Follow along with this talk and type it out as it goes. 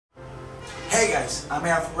Hey guys, আমি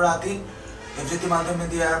আফরাতি FZT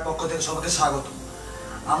Multimedia পক্ষ থেকে সবাইকে স্বাগত।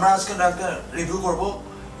 আমরা আজকে একটা রিভিউ করব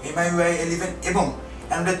MIUI 11 এবং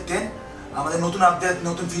Android 10 আমাদের নতুন আপডেট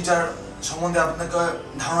নতুন ফিচার সম্বন্ধে আপনাকে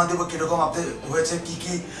ধারণা দেব কি রকম আপডেট হয়েছে কি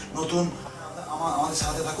কি নতুন আমাদের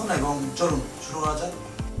সাথে থাকুন এবং চলুন শুরু করা যাক।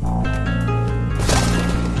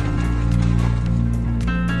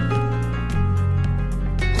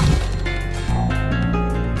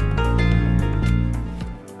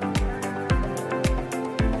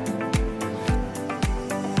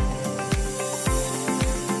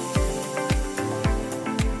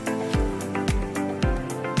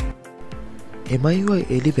 MIUI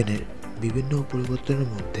 11 এর বিভিন্ন পরিবর্তনের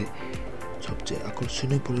মধ্যে সবচেয়ে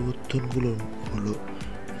আকর্ষণীয় পরিবর্তনগুলো হলো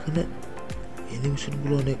এখানে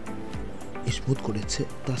অ্যানিমেশনগুলো অনেক স্মুথ করেছে,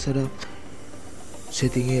 তাছাড়া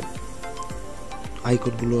সেটিংয়ের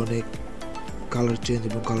আইকনগুলো অনেক কালার চেঞ্জ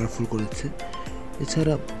এবং কালারফুল করেছে।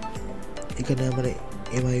 এছাড়া এখানে আমার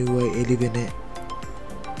MIUI 11 এ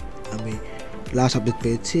আমি লাস্ট আপডেট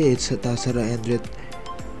পেয়েছি, তাছাড়া অ্যান্ড্রয়েড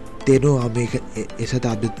 10ও আমি এর সাথে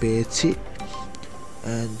আপডেট পেয়েছি।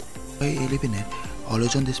 অ্যান্ড MIUI 11 এর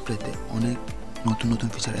অলওয়েজ অন ডিসপ্লেতে অনেক নতুন নতুন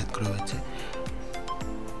ফিচার অ্যাড করা হয়েছে।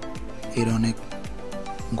 এর অনেক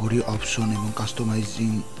ঘড়ির অপশন এবং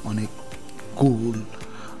কাস্টমাইজিং অনেক কুল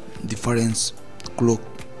ডিফারেন্স ক্লক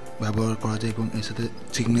ব্যবহার করা যায় এবং এর সাথে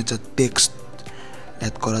সিগনেচার টেক্সট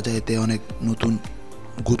অ্যাড করা যায়। এতে অনেক নতুন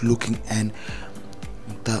গুড লুকিং অ্যান্ড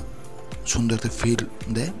তা সুন্দর একটা ফিল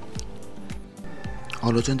দেয়।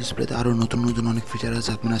 অলওয়েজ অন ডিসপ্লেতে আরও নতুন নতুন অনেক ফিচার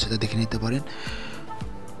আছে, আপনারা সেটা দেখে নিতে পারেন।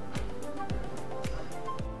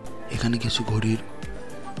 এখানে কিছু ঘড়ির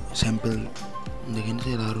স্যাম্পল দেখে নিতে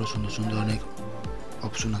আরও সুন্দর সুন্দর অনেক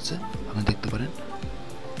অপশন আছে, আপনি দেখতে পারেন।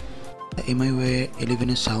 MIUI 11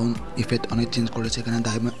 এর সাউন্ড ইফেক্ট অনেক চেঞ্জ করেছে। এখানে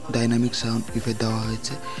ডাইনামিক সাউন্ড ইফেক্ট দেওয়া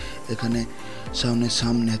হয়েছে। এখানে সাউন্ডের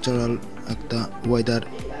ন্যাচারাল একটা ওয়েদার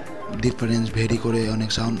ডিফারেন্স ভেরি করে অনেক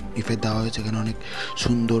সাউন্ড ইফেক্ট দেওয়া হয়েছে। এখানে অনেক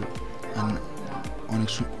সুন্দর অনেক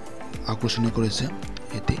আকর্ষণীয় করেছে।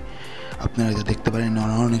 এতে আপনারা এটা দেখতে পারেন,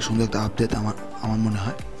 অনেক সুন্দর একটা আপডেট আমার মনে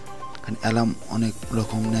হয়। কারণ অ্যালার্ম অনেক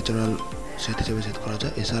রকম ন্যাচারাল সেট হিসেবে সেট করা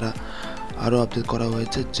যায়। এছাড়া আরও আপডেট করা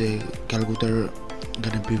হয়েছে যে ক্যালকুলেটার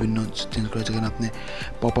এখানে বিভিন্ন চেঞ্জ করা হয়েছে। এখানে আপনি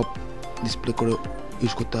পপ আপ ডিসপ্লে করে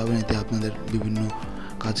ইউজ করতে পারবেন, এতে আপনাদের বিভিন্ন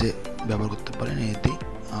কাজে ব্যবহার করতে পারেন এতে।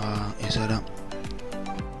 এছাড়া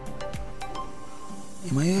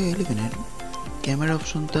MIUI 11 এর ক্যামেরা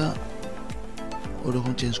অপশনটা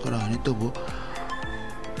ওরকম চেঞ্জ করা হয়নি, তবু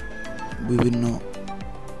বিভিন্ন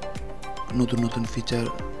নতুন নতুন ফিচার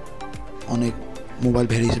অনেক মোবাইল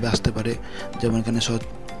ভ্যারি হিসেবে আসতে পারে, যেমন এখানে শর্ট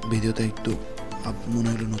ভিডিওতে একটু মনে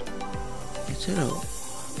হলো নতুন। এছাড়াও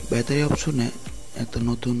ব্যাটারি অপশনে একটা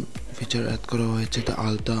নতুন ফিচার অ্যাড করা হয়েছে, এটা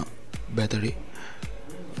আলট্রা ব্যাটারি।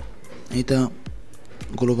 এটা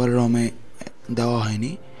গ্লোবাল রমে দেওয়া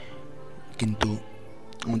হয়নি, কিন্তু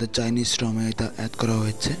আমাদের চাইনিজ রমে এটা অ্যাড করা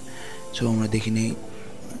হয়েছে। সো আমরা দেখিনি,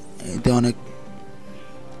 এতে অনেক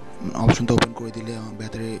অপশনটা ওপেন করে দিলে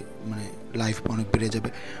ব্যাটারি লাইফ অনেক বেড়ে যাবে।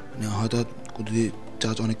 হয়তো যদি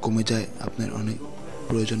চার্জ অনেক কমে যায়, আপনার অনেক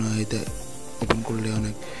প্রয়োজন হয়, এতে ওপেন করলে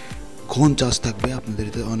অনেক ঘন চার্জ থাকবে, আপনাদের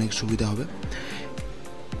এতে অনেক সুবিধা হবে।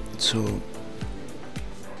 সো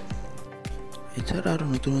এছাড়া আরও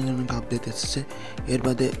নতুন নতুন অনেক আপডেট এসেছে। এর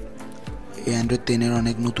বাদে অ্যান্ড্রয়েড 10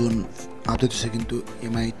 অনেক নতুন আপডেট এসেছে, কিন্তু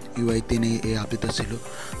MIUI 10 এই আপডেটটা ছিল,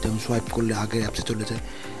 যেমন সোয়াইপ করলে আগে অ্যাপসে চলে যায়।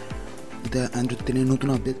 এটা অ্যান্ড্রয়েড 10 নতুন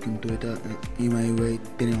আপডেট, কিন্তু এটা MIUI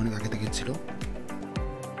 10 অনেক আগে থেকে ছিল।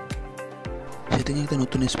 সেটিং একটা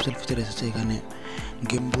নতুন স্পেশাল ফিচার এসেছে। এখানে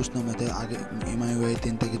গেম বুস্ট নামে আগে MIUI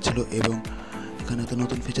 10 থেকে ছিল, এবং এখানে একটা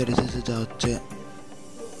নতুন ফিচার এসেছে যা হচ্ছে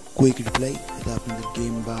কুইক রিপ্লাই। এটা আপনাদের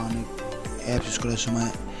গেম বা অনেক অ্যাপস ইউজ করার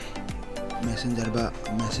সময় মেসেঞ্জার বা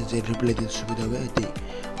মেসেজের রিপ্লাই দিতে সুবিধা হবে। এটি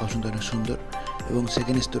অপশনটা অনেক সুন্দর, এবং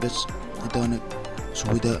সেকেন্ড স্টোরেজ এটা অনেক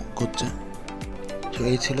সুবিধা করছে। তো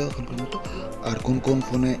এই ছিল এখনকার মতো। আর কোন কোন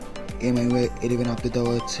ফোনে MIUI 11 আপডেট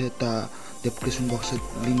দেওয়া হচ্ছে তা ডেসক্রিপশন বক্সে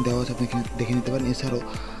লিঙ্ক দেওয়া আছে, আপনি দেখে নিতে পারেন। এছাড়াও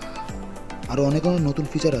আরও অনেক অনেক নতুন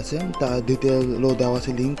ফিচার আছে, তা ডিটেলও দেওয়া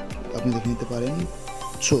আছে, লিঙ্ক আপনি দেখে নিতে পারেন।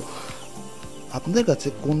 সো আপনাদের কাছে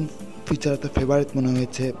কোন ফিচারটা ফেভারিট মনে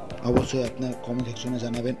হয়েছে অবশ্যই আপনার কমেন্ট সেকশনে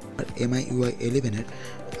জানাবেন। আর MIUI 11 এর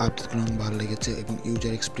আপডেটগুলো অনেক ভালো লেগেছে এবং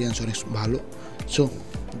ইউজার এক্সপিরিয়েন্স অনেক ভালো। So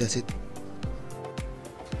that's it.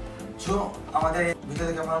 সো আমাদের ভিডিও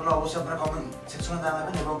থেকে কেমন লাগলো অবশ্যই আপনারা কমেন্ট সেকশনে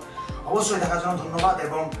জানাবেন, এবং অবশ্যই দেখার জন্য ধন্যবাদ,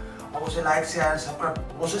 এবং অবশ্যই লাইক শেয়ার সাবস্ক্রাইব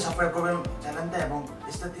অবশ্যই সাবস্ক্রাইব করবেন চ্যানেলটা, এবং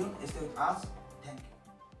stay tune, stay with us.